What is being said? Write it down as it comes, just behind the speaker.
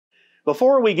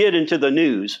Before we get into the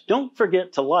news, don't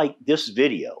forget to like this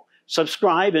video,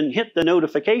 subscribe, and hit the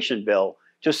notification bell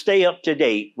to stay up to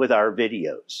date with our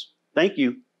videos. Thank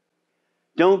you.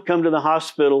 Don't come to the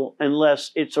hospital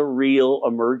unless it's a real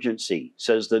emergency,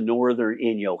 says the Northern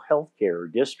Inyo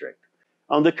Healthcare District.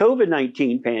 On the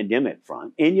COVID-19 pandemic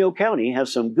front, Inyo County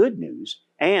has some good news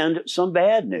and some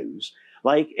bad news,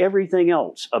 like everything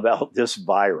else about this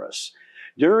virus.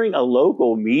 During a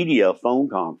local media phone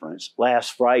conference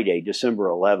last Friday, December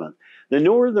 11th, the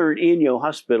Northern Inyo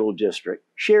Hospital District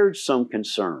shared some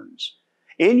concerns.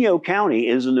 Inyo County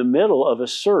is in the middle of a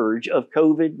surge of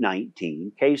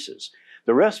COVID-19 cases.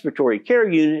 The respiratory care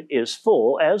unit is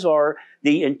full, as are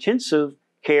the intensive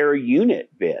care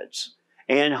unit beds,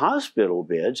 and hospital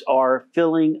beds are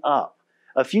filling up.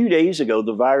 A few days ago,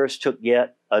 the virus took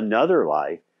yet another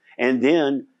life, and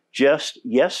then just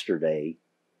yesterday,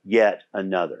 yet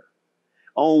another.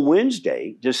 On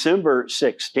Wednesday, December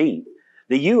 16th,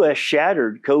 the U.S.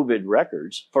 shattered COVID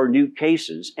records for new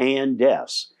cases and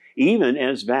deaths, even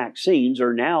as vaccines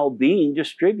are now being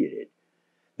distributed.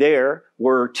 There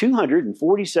were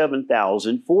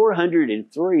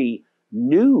 247,403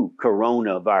 new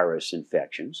coronavirus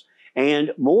infections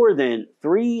and more than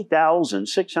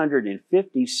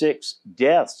 3,656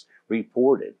 deaths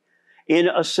reported in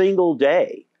a single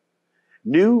day.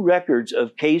 New records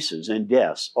of cases and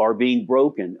deaths are being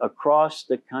broken across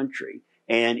the country,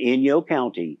 and Inyo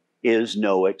County is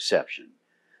no exception.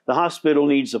 The hospital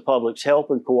needs the public's help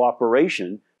and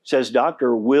cooperation, says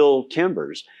Dr. Will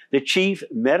Timbers, the Chief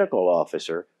Medical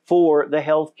Officer for the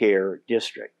Healthcare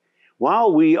District.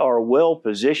 While we are well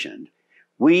positioned,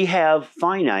 we have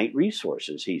finite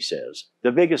resources, he says.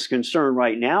 The biggest concern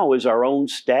right now is our own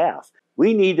staff.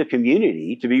 We need the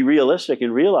community to be realistic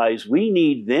and realize we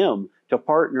need them to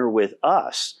partner with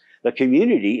us. The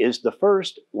community is the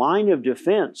first line of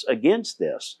defense against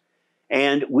this,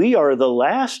 and we are the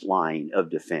last line of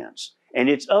defense, and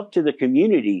it's up to the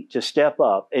community to step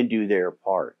up and do their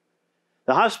part.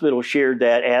 The hospital shared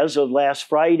that as of last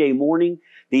Friday morning,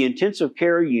 the intensive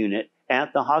care unit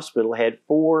at the hospital had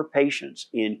 4 patients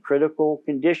in critical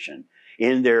condition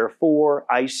in their 4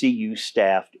 ICU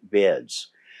staffed beds.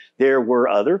 There were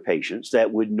other patients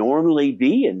that would normally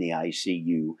be in the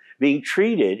ICU being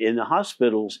treated in the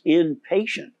hospital's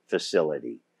inpatient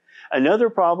facility. Another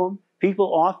problem,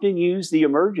 people often use the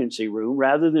emergency room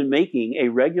rather than making a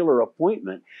regular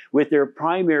appointment with their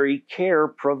primary care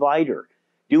provider.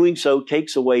 Doing so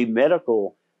takes away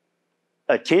medical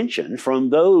attention from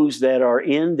those that are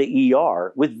in the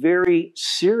ER with very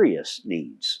serious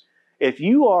needs. If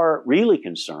you are really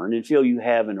concerned and feel you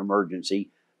have an emergency,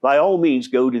 by all means,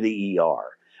 go to the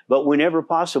ER. But whenever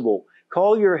possible,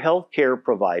 call your healthcare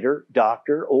provider,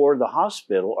 doctor, or the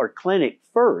hospital or clinic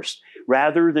first,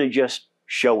 rather than just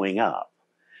showing up.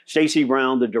 Stacy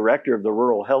Brown, the director of the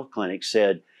Rural Health Clinic,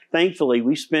 said, "Thankfully,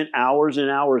 we spent hours and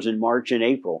hours in March and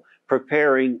April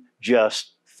preparing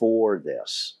just for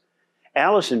this."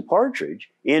 Allison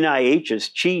Partridge, NIH's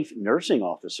chief nursing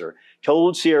officer,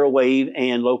 told Sierra Wave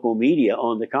and local media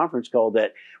on the conference call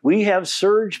that we have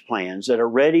surge plans that are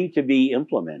ready to be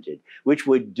implemented, which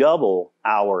would double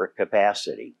our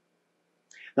capacity.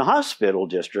 The hospital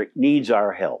district needs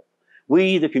our help.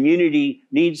 We, the community,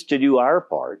 needs to do our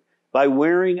part by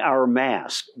wearing our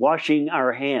mask, washing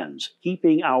our hands,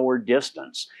 keeping our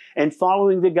distance, and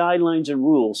following the guidelines and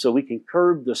rules so we can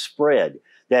curb the spread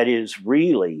that is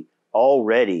really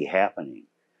already happening.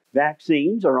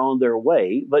 Vaccines are on their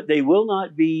way, but they will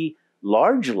not be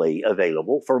largely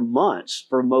available for months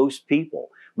for most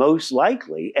people, most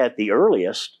likely at the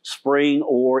earliest spring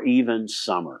or even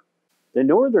summer. The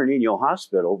Northern Inyo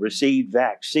Hospital received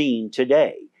vaccine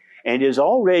today and is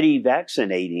already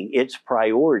vaccinating its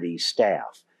priority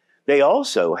staff. They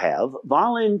also have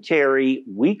voluntary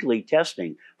weekly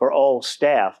testing for all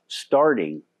staff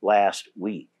starting last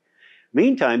week.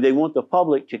 Meantime, they want the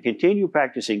public to continue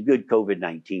practicing good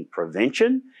COVID-19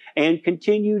 prevention and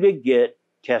continue to get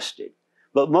tested.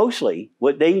 But mostly,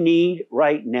 what they need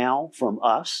right now from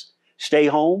us, stay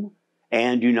home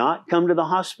and do not come to the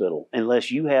hospital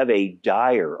unless you have a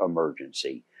dire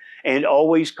emergency. And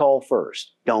always call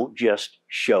first. Don't just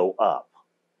show up.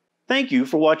 Thank you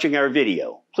for watching our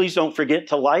video. Please don't forget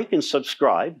to like and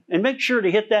subscribe, and make sure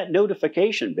to hit that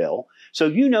notification bell so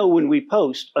you know when we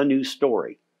post a new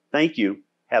story. Thank you.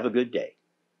 Have a good day.